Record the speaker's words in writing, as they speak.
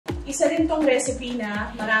Isa din tong recipe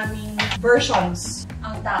na maraming versions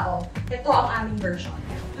ang tao. Ito ang aming version.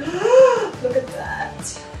 Look at that!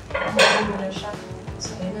 Maganda na siya.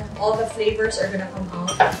 So, all the flavors are gonna come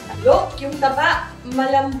out. Look! Yung taba!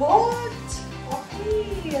 Malambot!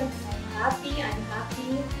 Okay! I'm happy.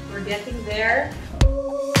 We're getting there.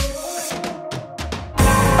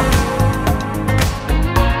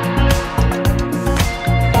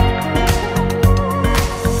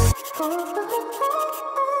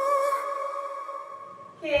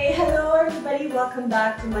 Welcome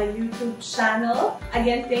back to my YouTube channel.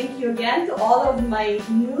 Again, thank you again to all of my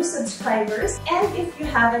new subscribers. And if you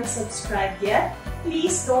haven't subscribed yet,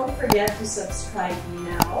 please don't forget to subscribe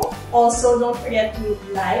now. Also, don't forget to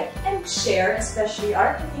like and share, especially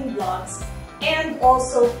our cooking vlogs. And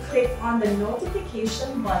also click on the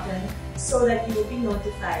notification button so that you will be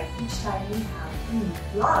notified each time we have a new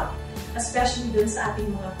vlog, especially dun sa ating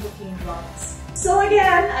mga cooking vlogs. So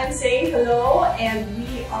again, I'm saying hello, and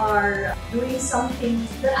we are doing something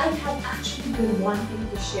that I have actually been wanting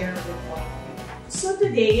to share with all of you. So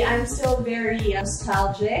today, I'm still very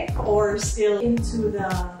nostalgic or still into the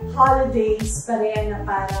holidays pa rin, na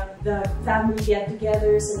parang the family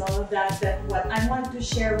get-togethers and all of that, that what I want to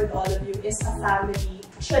share with all of you is a family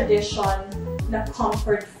tradition na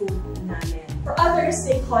comfort food namin. For others,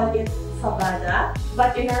 they call it fabada.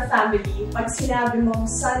 But in our family, pag sinabi mong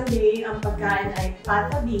Sunday, ang pagkain ay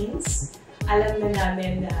pata beans, alam na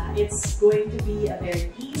namin na it's going to be a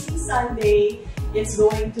very easy Sunday. It's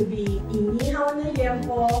going to be inihaw na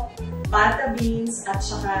liempo, pata beans, at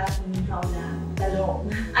saka inihaw na talong.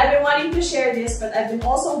 I've been wanting to share this, but I've been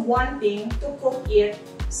also wanting to cook it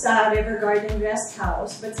sa River Garden Rest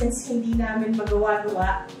House. But since hindi namin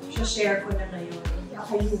magawa-gawa, share ko na ngayon.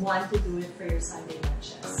 How you want to do it for your Sunday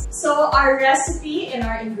lunches. So our recipe and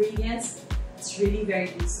our ingredients, it's really very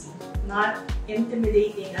easy. Not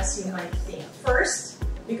intimidating as you might think. First,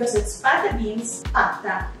 because it's pata beans,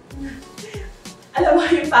 pata. Alam mo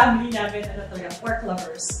yung family namin, ano talaga, pork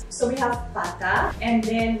lovers. So we have pata, and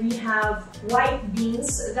then we have white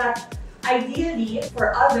beans that ideally,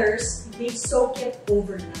 for others, they soak it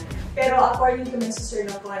overnight. Pero according to my sister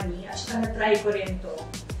na Connie, at saka na-try ko rin to,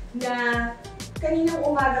 na kaninang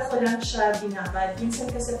umaga ko lang siya binabad. Minsan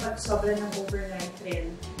kasi pag sobra ng overnight rin,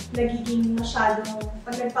 nagiging masyadong,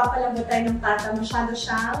 pag nagpapalambot tayo ng pata, masyado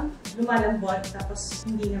siyang lumalambot, tapos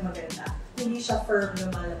hindi na maganda. Hindi siya firm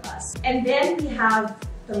lumalabas. And then we have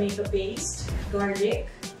tomato paste, garlic,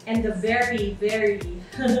 and the very, very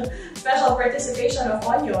special participation of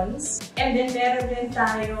onions. And then meron din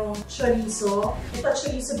tayong chorizo. Ito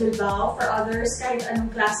chorizo Bilbao. For others, kahit anong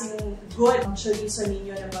klaseng good ang chorizo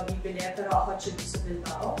ninyo na mabibili. Pero ako chorizo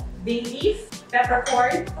Bilbao. Bay leaf,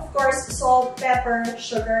 peppercorn, of course, salt, pepper,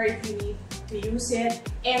 sugar if you need to use it.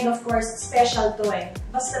 And of course, special to eh.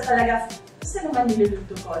 Basta naman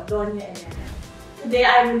niluluto ko, Doña Elena. Today,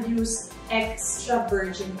 I will use extra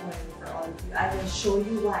virgin oil for all of you. I will show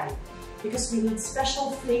you why. Because we need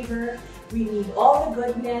special flavor, we need all the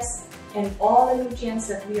goodness, and all the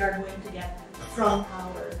nutrients that we are going to get from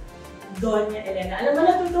our Doña Elena. Alam mo,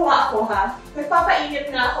 natutuwa ako ha.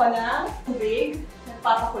 Nagpapainit na ako ng tubig,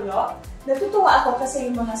 nagpapakulo. Natutuwa ako kasi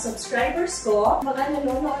yung mga subscribers ko, mga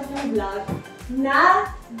nanonood ng vlog, na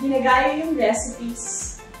ginagaya yung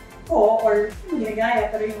recipes ko, or ginagaya,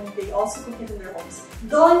 pero yung they also cook it in their homes.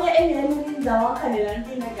 Doña Elena rin daw ang kanilang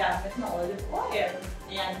ginagamit na olive oil.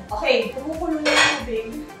 Ayan. Okay, kumukulo na yung tubig,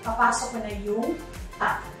 papasok ko na yung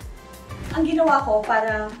pata. Ang ginawa ko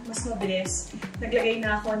para mas mabilis, naglagay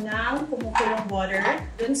na ako ng kumukulong water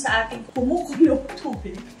dun sa ating kumukulong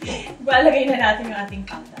tubig. Ibalagay na natin yung ating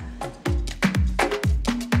pata.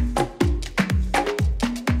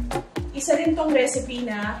 Isa din tong recipe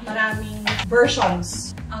na maraming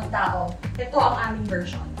versions ang tao. Ito ang aming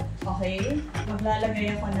version. Okay?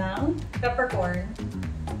 Maglalagay ako ng peppercorn.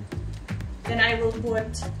 Then I will put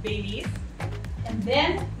bay leaf. And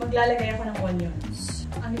then, maglalagay ako ng onions.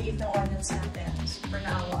 Ang liit ng onions natin. Super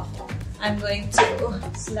naawa ako. I'm going to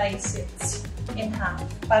slice it in half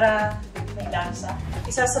para may lasa.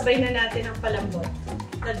 Isasabay na natin ang palambot.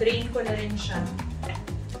 Na-drain ko na rin siya.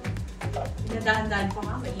 Pinadahan-dahan ko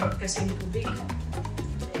nga. Mainit kasi yung tubig.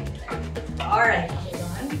 Alright. Hold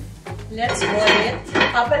on. Let's boil it.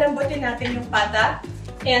 Papalambutin natin yung pata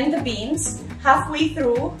and the beans. Halfway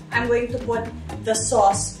through, I'm going to put the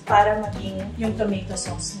sauce para maging yung tomato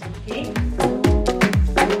sauce. Okay?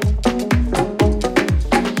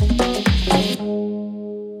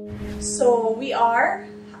 So, we are,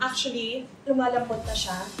 actually, lumalambot na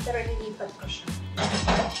siya, pero nilipat ko siya.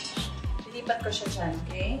 Ilipat ko siya dyan,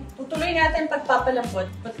 okay? Tutuloy natin pagpapalambot.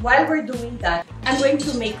 But while we're doing that, I'm going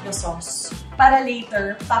to make the sauce. Para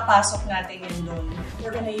later, papasok natin yun doon.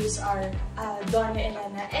 We're gonna use our Donna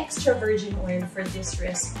Elena extra virgin oil for this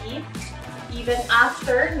recipe. Even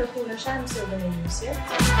after luto na siya, I'm still gonna use it.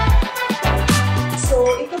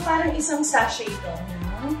 So, ito parang isang sachet ito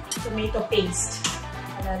ng tomato paste.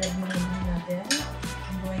 Alalagyan natin.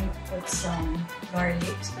 I'm going to put some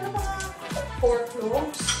garlic. Pero mga 4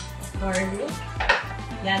 cloves of garlic.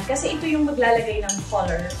 Yan, kasi ito yung maglalagay ng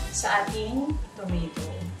color sa ating tomato.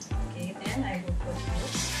 Okay, then I will put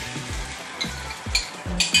this.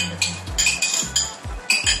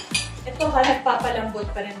 Ito ha, nagpapalambot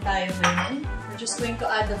pa rin tayo ngayon. We're just going to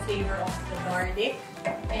add the flavor of the garlic.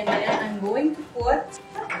 And then I'm going to put...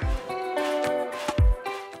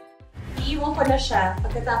 Iiwan ko na siya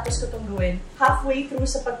pagkatapos ko itong gawin. Halfway through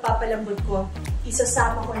sa pagpapalambot ko,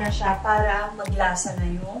 isasama ko na siya para maglasa na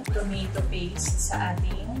yung tomato paste sa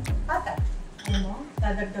ating pata. Ano?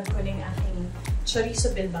 Dadagdag ko lang aking chorizo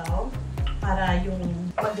bilbao para yung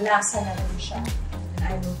maglasa na rin siya. And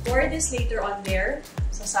I will pour this later on there.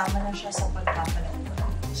 Sasama na siya sa pagpapalambot.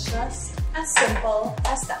 Just as simple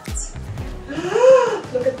as that.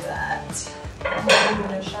 Look at that. Magulo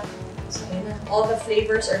na siya. So, all the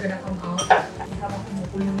flavors are gonna come out. Habang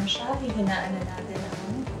kumukulo na siya, hihinaan na natin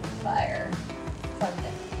ang fire.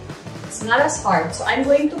 It's not as hard. So, I'm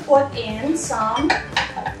going to put in some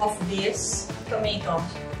of this tomato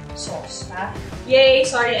sauce. Ha? Yay!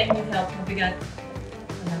 Sorry, I need help. Mabigat.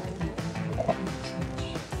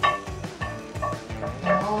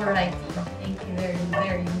 Alright. Thank you very,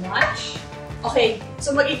 very much. Okay.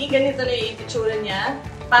 So, magiging ganito na yung itsura niya.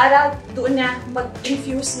 Para doon na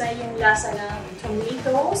mag-infuse na yung lasa ng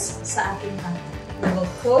tomatoes sa ating pata. We will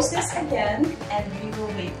close this again and we will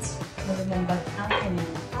wait. Malumambat ang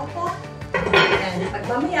kanyang pata. And pag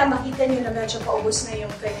mamaya makita nyo na medyo paubos na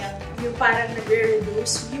yung kanyang, yung parang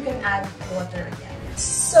nagre-reduce, you can add water again.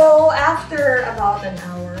 So, after about an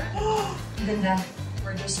hour, ganda.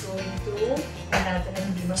 We're just going to, natin na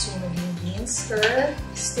hindi masunog yung beans.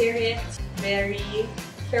 Stir it very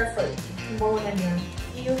carefully. Mauna niya.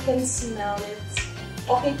 You can smell it.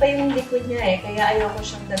 Okay pa yung liquid niya eh, kaya ayoko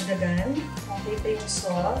siyang dagdagan. Okay pa yung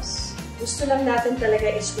sauce. Gusto lang natin talaga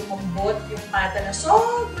is lumambot yung pata na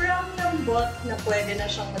sobrang lambot na pwede na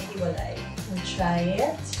siyang maghiwalay. We'll try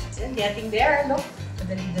it. It's getting there, look.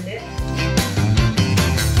 Madali-dali.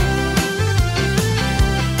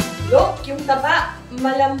 Look, yung taba,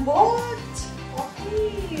 malambot.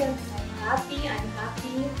 Okay. I'm happy.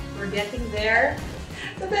 We're getting there.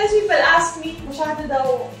 So, best people ask me, masyado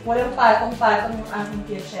daw walang patong-patong yung aking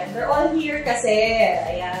kitchen. They're all here kasi,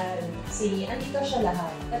 ayan, see, andito siya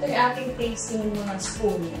lahat. Ito yung aking tasting mga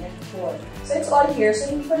spoon and fork. So, it's all here.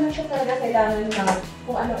 So, hindi ko na siya talaga kailangan ng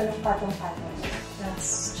kung ano-anong patong-patong.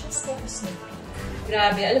 That's just like a sneak peek.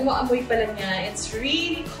 Grabe, alam mo, amoy pa lang niya. It's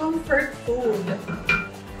really comfort food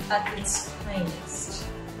at its finest.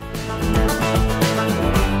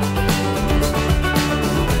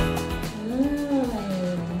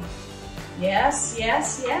 Yes,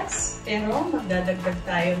 yes, yes. Pero magdadagdag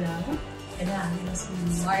tayo ng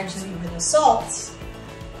Marjorie with the salt.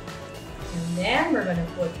 And then we're gonna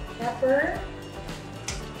put pepper.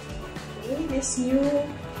 Okay, this new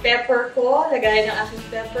pepper ko, lagay ng aking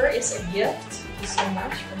pepper is a gift. Thank you so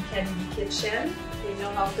much from Kennedy Kitchen. They know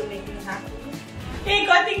how to make me happy. Okay,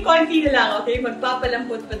 konting-konti na lang, okay?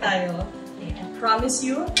 Magpapalampot pa tayo. Okay, I promise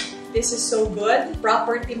you, this is so good.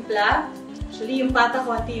 Proper timpla. Actually, yung pata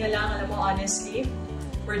konti na lang, alam mo, honestly.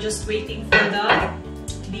 We're just waiting for the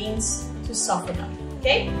beans to soften up.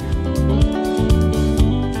 Okay?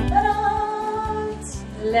 Ta-da!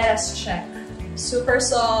 Let us check. Super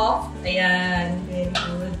soft. Ayan. Very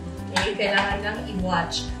good. Okay, kailangan lang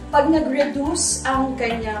i-watch. Pag nag-reduce ang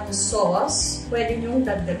kanyang sauce, pwede niyong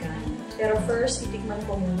dagdagan. Pero first, titikman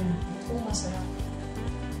ko muna. Ito, masarap.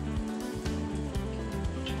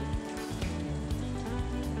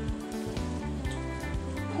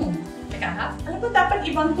 Teka ha? Alam ko dapat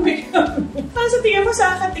ibang tumikim. Para sa tingin mo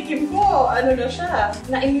sa katikim ko, ano na siya?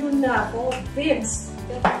 Na-immune na ako. Vince,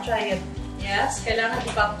 try it. Yes, kailangan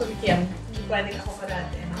ibang tumikim. Hindi pwedeng ako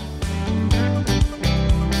parate.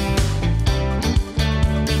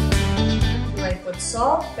 Do I put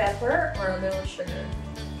salt, pepper, or a little sugar?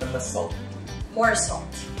 Less salt. More salt.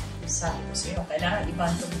 Sabi ko sa'yo, kailangan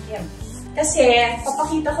ibang tumikim. Kasi,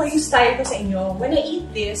 papakita ko yung style ko sa inyo. When I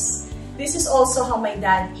eat this, this is also how my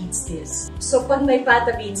dad eats this. So, pag may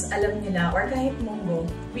pata beans, alam nila, or kahit munggo,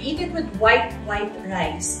 we eat it with white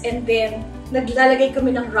rice. And then, naglalagay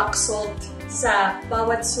kami ng rock salt sa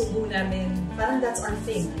bawat subo namin. Parang that's our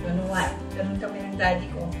thing. I don't know why. Ganun kami ng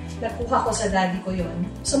daddy ko. Nakuha ko sa daddy ko yun.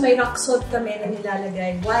 So may rock salt kami na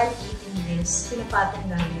nilalagay while eating this. Pinapatong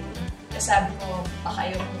namin. Kasi sabi ko,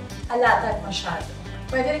 baka yung alatan masyado.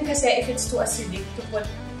 Pwede rin kasi if it's too acidic to put,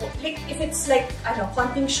 like, if it's like,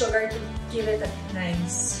 konting sugar to give it a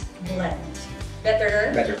nice blend.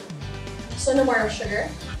 Better? Better. So no more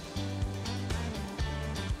sugar?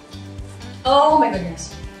 Oh my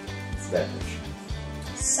goodness. It's better.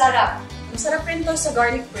 Sarap. Masarap rin to sa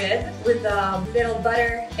garlic bread with a little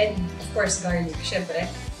butter and of course garlic, syempre.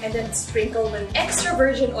 And then sprinkle with extra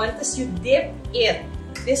virgin oil, tapos you dip it.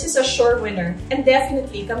 This is a sure winner. And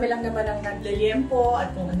definitely, kami lang naman ang nagliliempo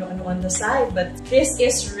at kung ano-ano on the side. But this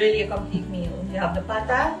is really a complete meal. You have the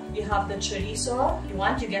pata, you have the chorizo. If you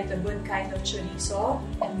want, you get the good kind of chorizo.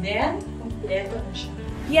 And then, kompleto na siya.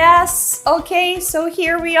 Yes! Okay, so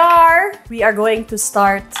here we are. We are going to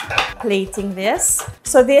start plating this.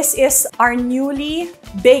 So this is our newly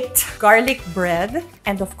baked garlic bread.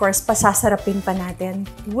 And of course, pasasarapin pa natin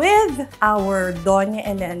with our Doña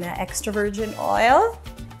Elena extra virgin oil.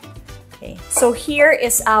 Okay, so here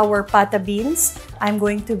is our pata beans. I'm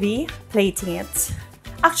going to be plating it.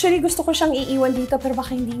 Actually, gusto ko siyang iiwan dito pero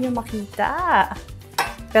baka hindi niyo makita.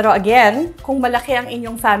 Pero again, kung malaki ang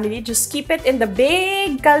inyong family, just keep it in the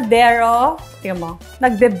big caldero. Tingnan mo,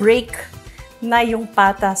 nagbe-break na yung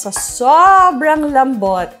pata sa sobrang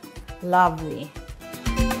lambot. Lovely.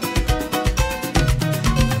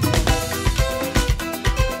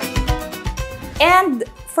 And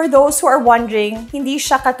for those who are wondering, hindi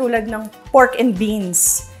siya katulad ng pork and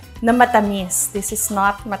beans na matamis. This is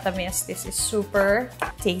not matamis. This is super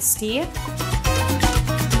tasty.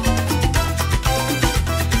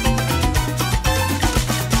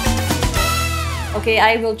 Okay,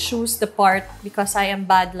 I will choose the part because I am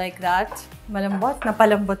bad like that. Malambot,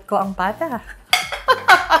 napalambot ko ang pata.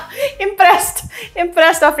 Impressed!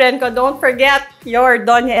 Impressed, friend ko. Don't forget your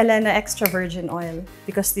Doña Elena extra virgin oil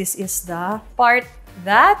because this is the part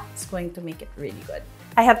that is going to make it really good.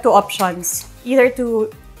 I have two options. Either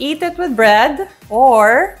to eat it with bread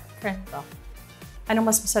or... Anong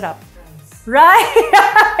mas masarap?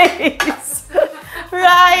 Rice!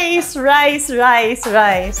 Rice! Rice! Rice!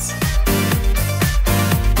 Rice!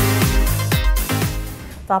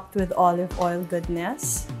 Topped with olive oil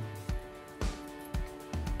goodness.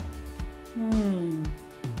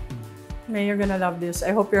 May, you're gonna love this.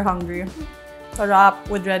 I hope you're hungry. Sarap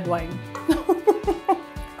with red wine.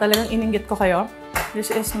 Talagang ininggit ko kayo. This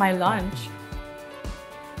is my lunch.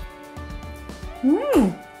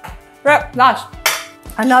 Last.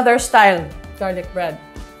 Another style garlic bread.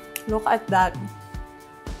 Look at that.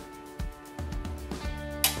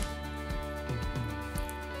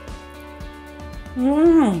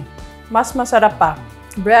 Mas masarap pa.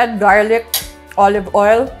 Bread, garlic, olive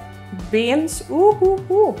oil, beans.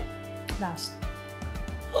 Ooh. Last.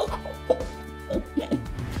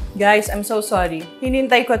 Guys, I'm so sorry.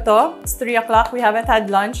 Hinintay ko to. It's 3 o'clock. We haven't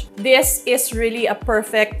had lunch. This is really a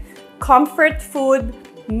perfect comfort food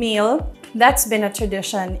meal. That's been a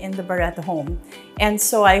tradition in the Barretto home. And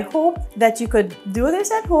so I hope that you could do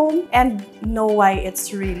this at home and know why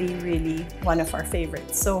it's really, really one of our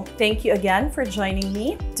favorites. So thank you again for joining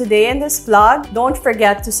me today in this vlog. Don't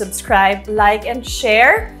forget to subscribe, like, and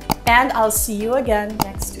share. And I'll see you again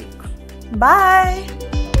next week. Bye!